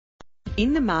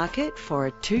In the market for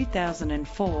a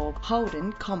 2004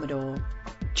 Holden Commodore.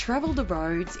 Travel the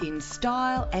roads in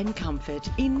style and comfort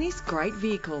in this great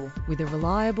vehicle with a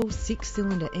reliable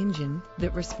 6-cylinder engine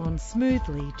that responds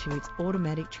smoothly to its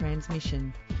automatic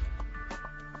transmission.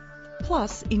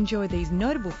 Plus, enjoy these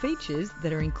notable features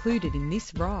that are included in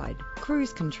this ride: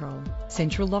 cruise control,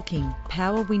 central locking,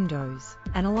 power windows,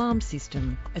 an alarm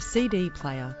system, a CD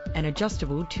player, an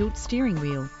adjustable tilt steering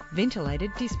wheel,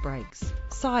 ventilated disc brakes,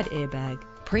 side airbag.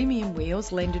 Premium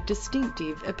wheels lend a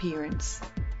distinctive appearance.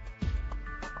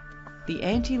 The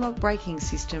anti-lock braking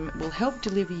system will help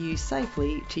deliver you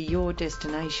safely to your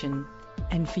destination.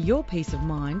 And for your peace of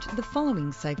mind, the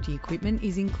following safety equipment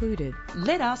is included.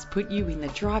 Let us put you in the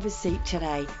driver's seat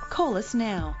today. Call us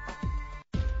now.